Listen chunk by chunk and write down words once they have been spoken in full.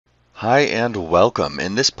Hi and welcome.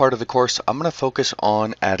 In this part of the course, I'm going to focus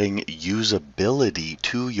on adding usability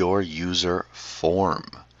to your user form.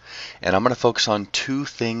 And I'm going to focus on two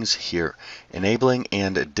things here, enabling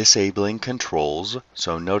and disabling controls.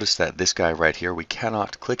 So notice that this guy right here, we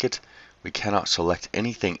cannot click it, we cannot select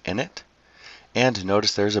anything in it. And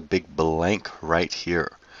notice there's a big blank right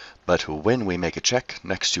here. But when we make a check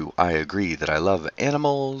next to I agree that I love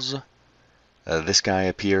animals, this guy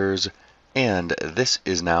appears, and this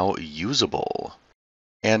is now usable.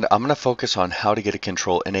 And I'm going to focus on how to get a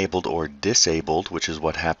control enabled or disabled, which is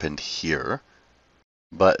what happened here.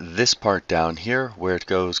 But this part down here, where it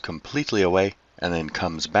goes completely away and then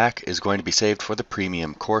comes back, is going to be saved for the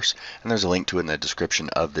premium course, and there's a link to it in the description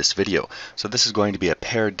of this video. So this is going to be a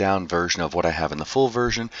pared down version of what I have in the full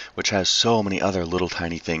version, which has so many other little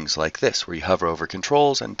tiny things like this, where you hover over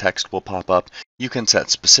controls and text will pop up. You can set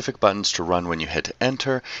specific buttons to run when you hit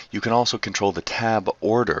enter. You can also control the tab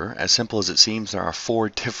order. As simple as it seems, there are 4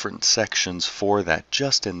 different sections for that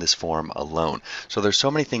just in this form alone. So there's so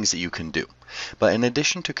many things that you can do. But in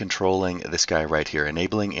addition to controlling this guy right here,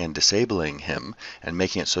 enabling and disabling him, and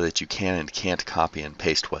making it so that you can and can't copy and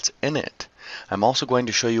paste what's in it, I'm also going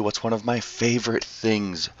to show you what's one of my favorite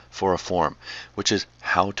things for a form, which is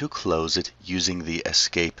how to close it using the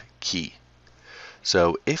escape key.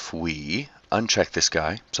 So if we uncheck this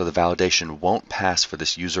guy, so the validation won't pass for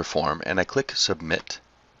this user form, and I click submit,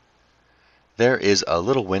 there is a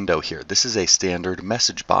little window here. This is a standard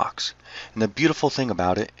message box. And the beautiful thing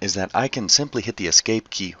about it is that I can simply hit the escape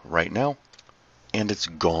key right now, and it's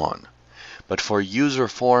gone. But for user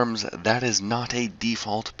forms, that is not a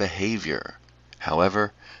default behavior.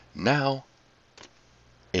 However, now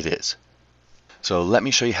it is. So let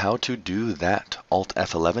me show you how to do that. Alt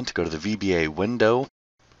F11 to go to the VBA window.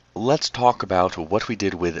 Let's talk about what we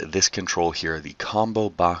did with this control here, the combo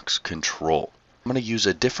box control. I'm going to use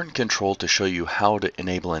a different control to show you how to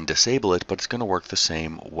enable and disable it, but it's going to work the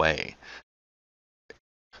same way.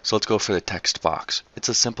 So let's go for the text box. It's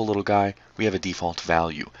a simple little guy. We have a default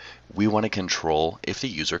value. We want to control if the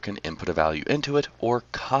user can input a value into it or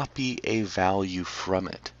copy a value from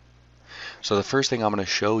it. So the first thing I'm going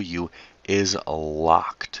to show you is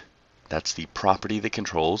locked. That's the property that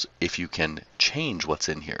controls if you can change what's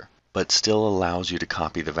in here, but still allows you to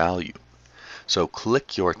copy the value. So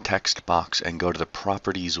click your text box and go to the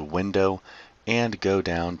properties window and go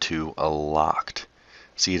down to locked.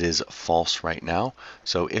 See, it is false right now.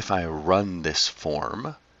 So if I run this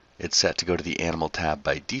form, it's set to go to the animal tab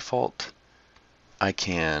by default. I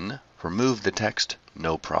can remove the text,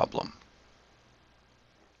 no problem.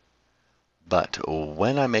 But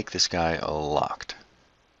when I make this guy locked,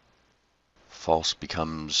 false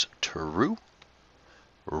becomes true.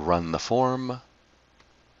 Run the form.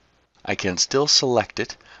 I can still select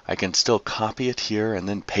it. I can still copy it here and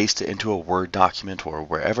then paste it into a Word document or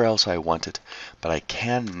wherever else I want it, but I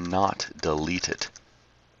cannot delete it.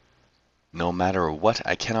 No matter what,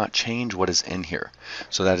 I cannot change what is in here.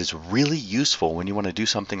 So that is really useful when you want to do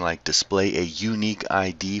something like display a unique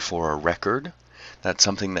ID for a record. That's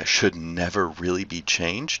something that should never really be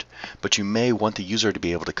changed, but you may want the user to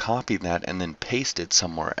be able to copy that and then paste it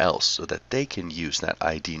somewhere else so that they can use that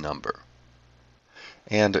ID number.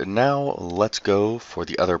 And now let's go for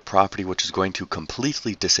the other property, which is going to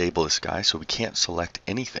completely disable this guy so we can't select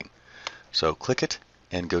anything. So click it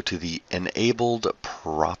and go to the enabled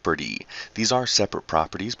property. These are separate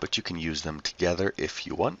properties, but you can use them together if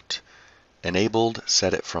you want. Enabled,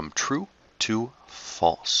 set it from true to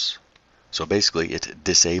false. So basically it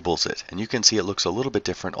disables it. And you can see it looks a little bit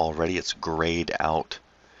different already. It's grayed out.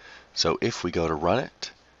 So if we go to run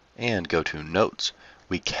it and go to notes,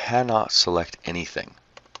 we cannot select anything.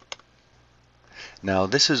 Now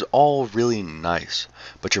this is all really nice,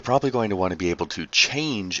 but you're probably going to want to be able to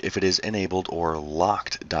change if it is enabled or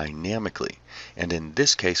locked dynamically. And in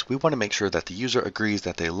this case, we want to make sure that the user agrees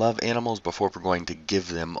that they love animals before we're going to give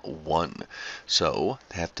them one. So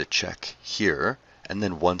they have to check here, and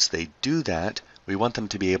then once they do that, we want them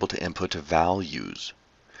to be able to input values.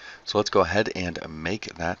 So let's go ahead and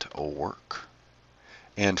make that work.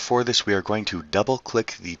 And for this, we are going to double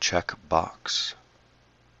click the checkbox.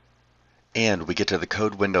 And we get to the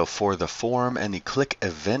code window for the form and the click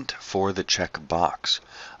event for the checkbox.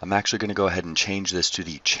 I'm actually going to go ahead and change this to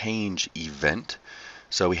the change event.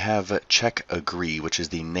 So we have check agree, which is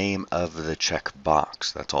the name of the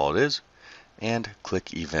checkbox. That's all it is. And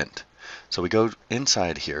click event. So we go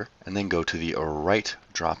inside here and then go to the right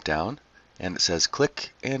drop down and it says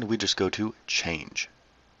click, and we just go to change.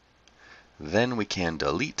 Then we can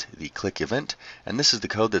delete the click event, and this is the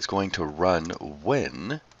code that's going to run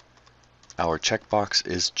when our checkbox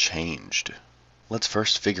is changed. let's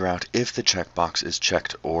first figure out if the checkbox is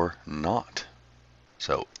checked or not.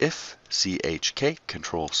 So if chk,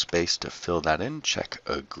 control space to fill that in, check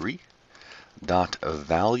agree, dot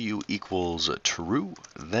value equals true,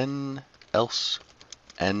 then else,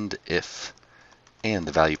 and if. And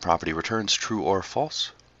the value property returns true or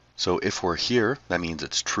false. So if we're here, that means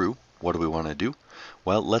it's true. What do we want to do?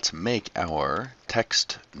 Well, let's make our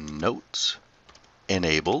text notes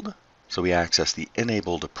enabled. So we access the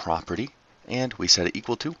enabled property and we set it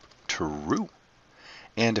equal to true.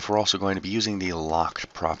 And if we're also going to be using the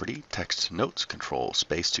locked property, text notes, control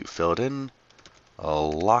space to fill it in,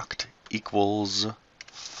 locked equals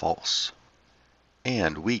false.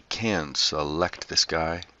 And we can select this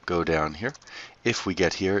guy, go down here. If we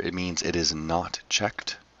get here, it means it is not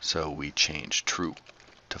checked. So we change true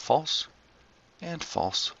to false and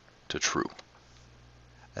false to true.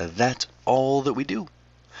 That's all that we do.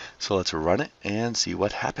 So let's run it and see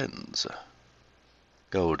what happens.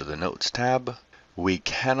 Go to the Notes tab. We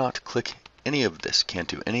cannot click any of this, can't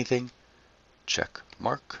do anything. Check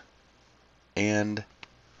mark. And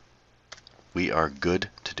we are good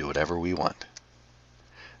to do whatever we want.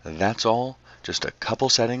 That's all. Just a couple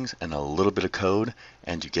settings and a little bit of code,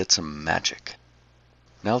 and you get some magic.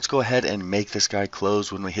 Now let's go ahead and make this guy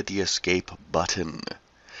close when we hit the escape button.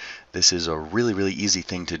 This is a really easy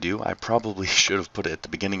thing to do. I probably should have put it at the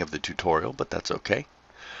beginning of the tutorial, but that's okay.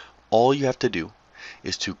 All you have to do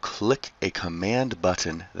is to click a command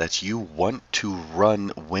button that you want to run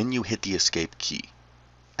when you hit the escape key,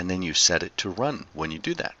 and then you set it to run when you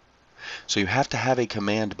do that. So you have to have a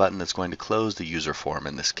command button that's going to close the user form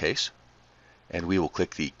in this case, and we will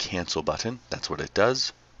click the cancel button. That's what it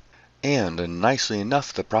does. And nicely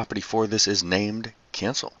enough, the property for this is named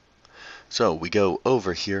cancel. So we go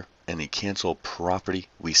over here and the cancel property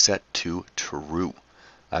we set to true.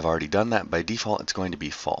 I've already done that. By default, it's going to be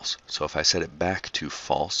false. So if I set it back to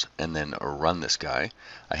false and then run this guy,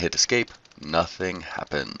 I hit escape, nothing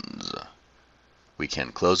happens. We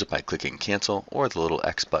can close it by clicking cancel or the little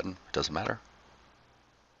X button, it doesn't matter.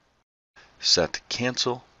 Set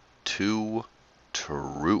cancel to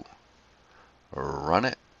true. Run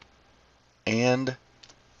it, and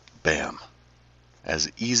bam. As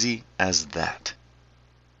easy as that.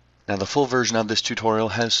 Now the full version of this tutorial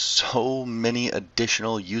has so many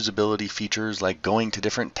additional usability features, like going to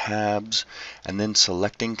different tabs and then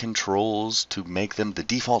selecting controls to make them the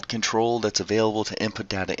default control that's available to input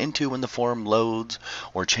data into when the form loads,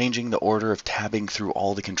 or changing the order of tabbing through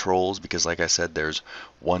all the controls, because like I said, there's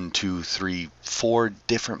 1, 2, 3, 4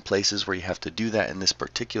 different places where you have to do that in this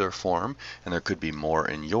particular form, and there could be more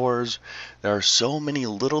in yours. There are so many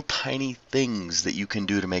little tiny things that you can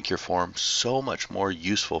do to make your form so much more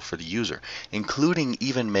useful for the user, including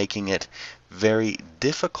even making it very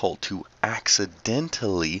difficult to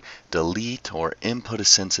accidentally delete or input a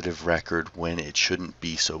sensitive record when it shouldn't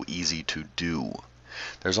be so easy to do.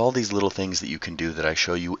 There's all these little things that you can do that I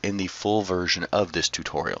show you in the full version of this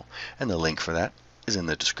tutorial, and the link for that is in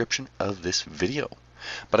the description of this video.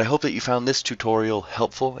 But I hope that you found this tutorial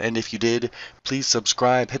helpful, and if you did, please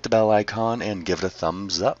subscribe, hit the bell icon, and give it a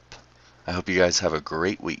thumbs up. I hope you guys have a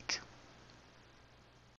great week.